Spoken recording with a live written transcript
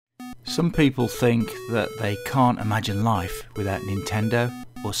Some people think that they can't imagine life without Nintendo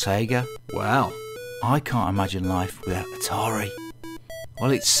or Sega. Well, I can't imagine life without Atari.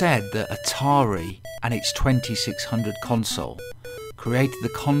 Well, it's said that Atari and its 2600 console created the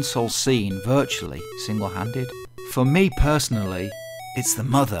console scene virtually single-handed. For me personally, it's the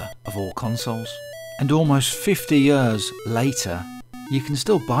mother of all consoles. And almost 50 years later, you can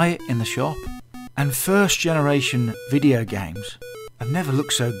still buy it in the shop. And first generation video games have never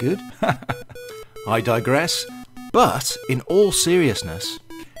looked so good. I digress. But in all seriousness,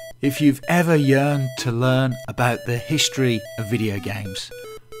 if you've ever yearned to learn about the history of video games,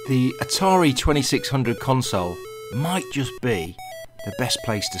 the Atari 2600 console might just be the best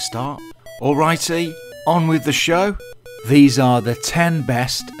place to start. Alrighty, on with the show. These are the 10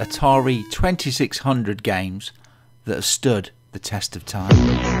 best Atari 2600 games that have stood the test of time.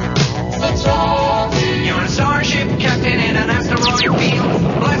 You're a starship captain in an asteroid field,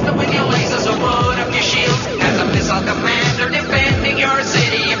 blasted with your lasers or wood up your shield. As a missile commander defending your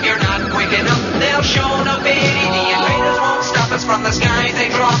city, if you're not quick enough, they'll show no pity. The invaders won't stop us from the skies they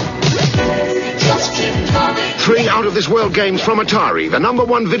drop. Just keep coming. 3 out-of-this-world games from Atari, the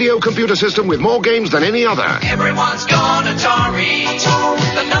 #1 video computer system with more games than any other. Everyone's gone Atari,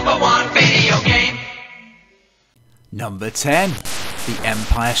 the #1 video game. Number 10, The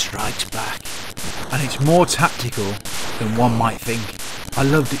Empire Strikes Back. And it's more tactical than one might think. I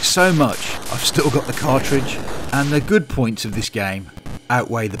loved it so much, I've still got the cartridge, and the good points of this game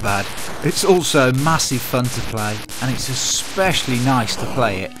outweigh the bad. It's also massive fun to play, and it's especially nice to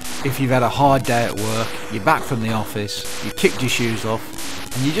play it if you've had a hard day at work, you're back from the office, you kicked your shoes off,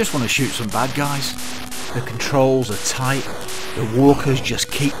 and you just want to shoot some bad guys. The controls are tight, the walkers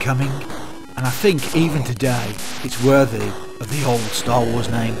just keep coming, and I think even today it's worthy of the old Star Wars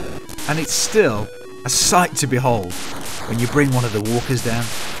name. And it's still a sight to behold when you bring one of the walkers down.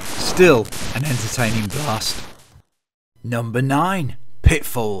 Still an entertaining blast. Number 9,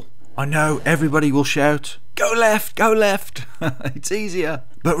 Pitfall. I know everybody will shout, "Go left, go left." It's easier.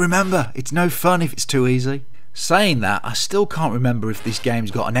 But remember, it's no fun if it's too easy. Saying that, I still can't remember if this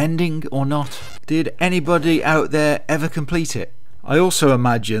game's got an ending or not. Did anybody out there ever complete it? I also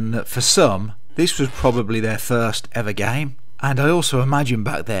imagine that for some, this was probably their first ever game. And I also imagine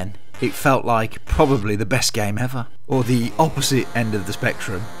back then, it felt like probably the best game ever. Or the opposite end of the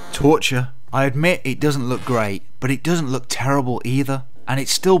spectrum, Torture. I admit it doesn't look great, but it doesn't look terrible either. And it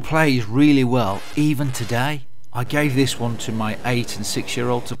still plays really well, even today. I gave this one to my 8 and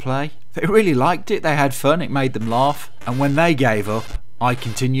 6-year-old to play. They really liked it, they had fun, it made them laugh. And when they gave up, I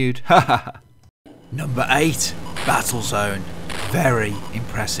continued. Number 8, Battlezone. Very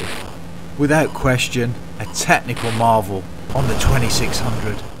impressive. Without question, a technical marvel on the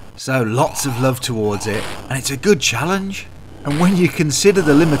 2600. So lots of love towards it, and it's a good challenge. And when you consider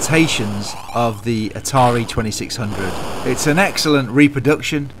the limitations of the Atari 2600, it's an excellent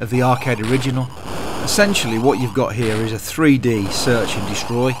reproduction of the arcade original. Essentially what you've got here is a 3D search and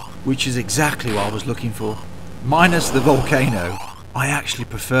destroy, which is exactly what I was looking for. Minus the volcano, I actually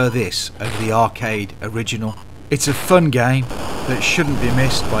prefer this over the arcade original. It's a fun game that shouldn't be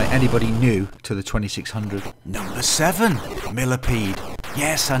missed by anybody new to the 2600. Number 7, Millipede.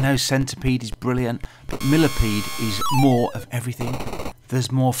 Yes, I know Centipede is brilliant, but Millipede is more of everything.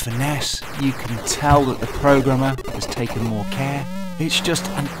 There's more finesse, you can tell that the programmer has taken more care. It's just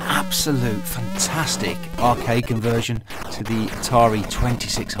an absolute fantastic arcade conversion to the Atari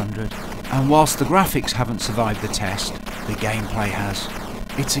 2600. And whilst the graphics haven't survived the test, the gameplay has.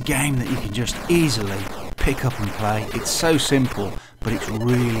 It's a game that you can just easily pick up and play. It's so simple, but it's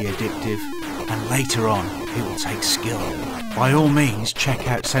really addictive. And later on, it will take skill. By all means, check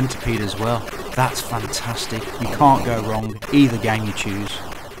out Centipede as well. That's fantastic. You can't go wrong, either game you choose.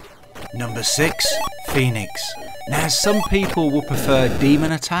 Number 6, Phoenix. Now, some people will prefer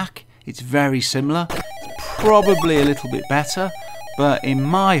Demon Attack. It's very similar. It's probably a little bit better, but in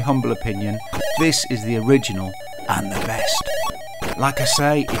my humble opinion, this is the original and the best. Like I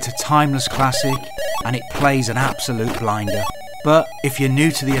say, it's a timeless classic, and it plays an absolute blinder. But if you're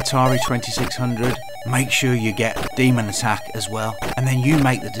new to the Atari 2600, make sure you get Demon Attack as well, and then you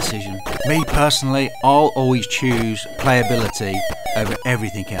make the decision. Me personally, I'll always choose playability over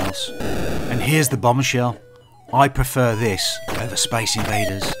everything else. And here's the bombshell. I prefer this over Space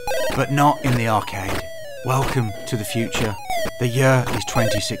Invaders, but not in the arcade. Welcome to the future. The year is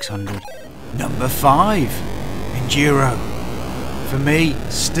 2600. Number 5, Enduro. For me,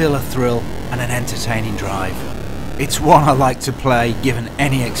 still a thrill and an entertaining drive. It's one I like to play given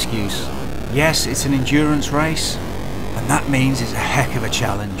any excuse. Yes, it's an endurance race, and that means it's a heck of a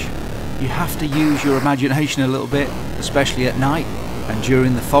challenge. You have to use your imagination a little bit, especially at night, and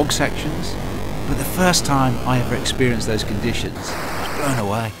during the fog sections, but the first time I ever experienced those conditions, I was blown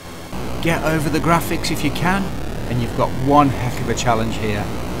away. Get over the graphics if you can, and you've got one heck of a challenge here.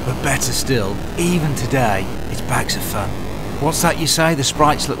 But better still, even today, it's bags of fun. What's that you say, the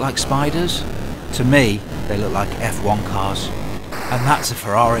sprites look like spiders? To me, they look like F1 cars. And that's a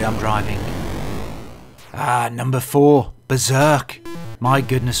Ferrari I'm driving. Number 4, Berserk. My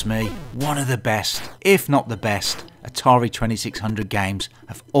goodness me, one of the best, if not the best, Atari 2600 games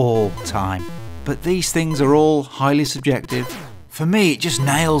of all time. But these things are all highly subjective. For me, it just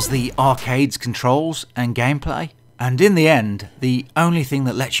nails the arcade's controls and gameplay. And in the end, the only thing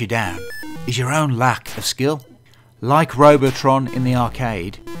that lets you down is your own lack of skill. Like Robotron in the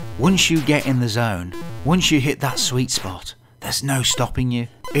arcade, once you get in the zone, once you hit that sweet spot, there's no stopping you.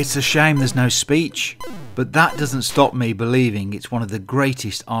 It's a shame there's no speech, but that doesn't stop me believing it's one of the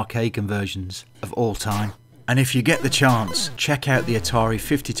greatest arcade conversions of all time. And if you get the chance, check out the Atari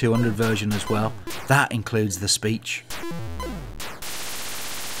 5200 version as well. That includes the speech.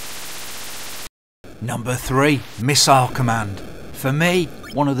 Number 3, Missile Command. For me,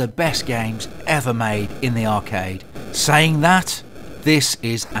 one of the best games ever made in the arcade. Saying that, this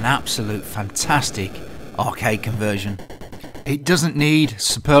is an absolute fantastic arcade conversion. It doesn't need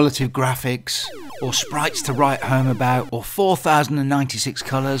superlative graphics, or sprites to write home about, or 4096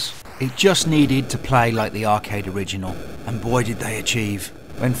 colours. It just needed to play like the arcade original, and boy did they achieve.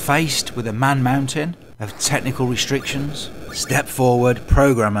 When faced with a man-mountain of technical restrictions, step forward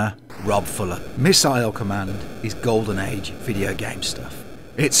programmer Rob Fuller. Missile Command is golden age video game stuff.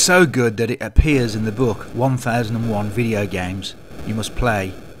 It's so good that it appears in the book 1001 Video Games You Must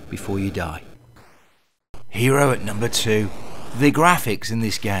Play Before You Die. Hero at number 2. The graphics in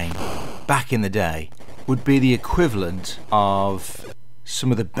this game, back in the day, would be the equivalent of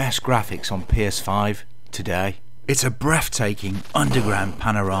some of the best graphics on PS5 today. It's a breathtaking underground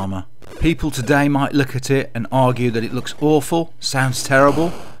panorama. People today might look at it and argue that it looks awful, sounds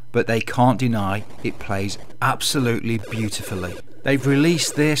terrible, but they can't deny it plays absolutely beautifully. They've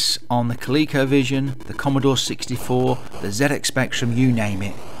released this on the ColecoVision, the Commodore 64, the ZX Spectrum, you name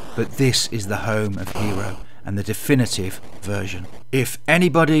it, but this is the home of Hero and the definitive version. If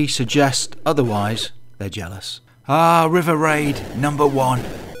anybody suggests otherwise, they're jealous. River Raid, number 1.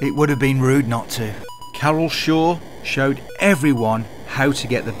 It would have been rude not to. Carol Shaw showed everyone how to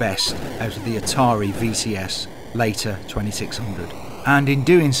get the best out of the Atari VCS, later 2600. And in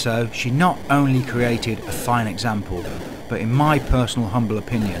doing so, she not only created a fine example, but in my personal humble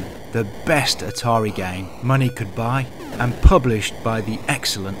opinion, the best Atari game money could buy, and published by the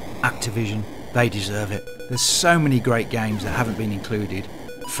excellent Activision. They deserve it. There's so many great games that haven't been included.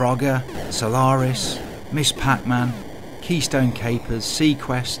 Frogger, Solaris, Miss Pac-Man, Keystone Capers,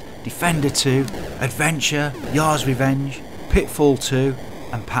 Sequest, Defender 2, Adventure, Yar's Revenge, Pitfall 2,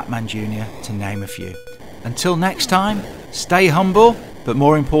 and Pac-Man Jr., to name a few. Until next time, stay humble, but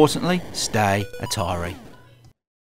more importantly, stay Atari.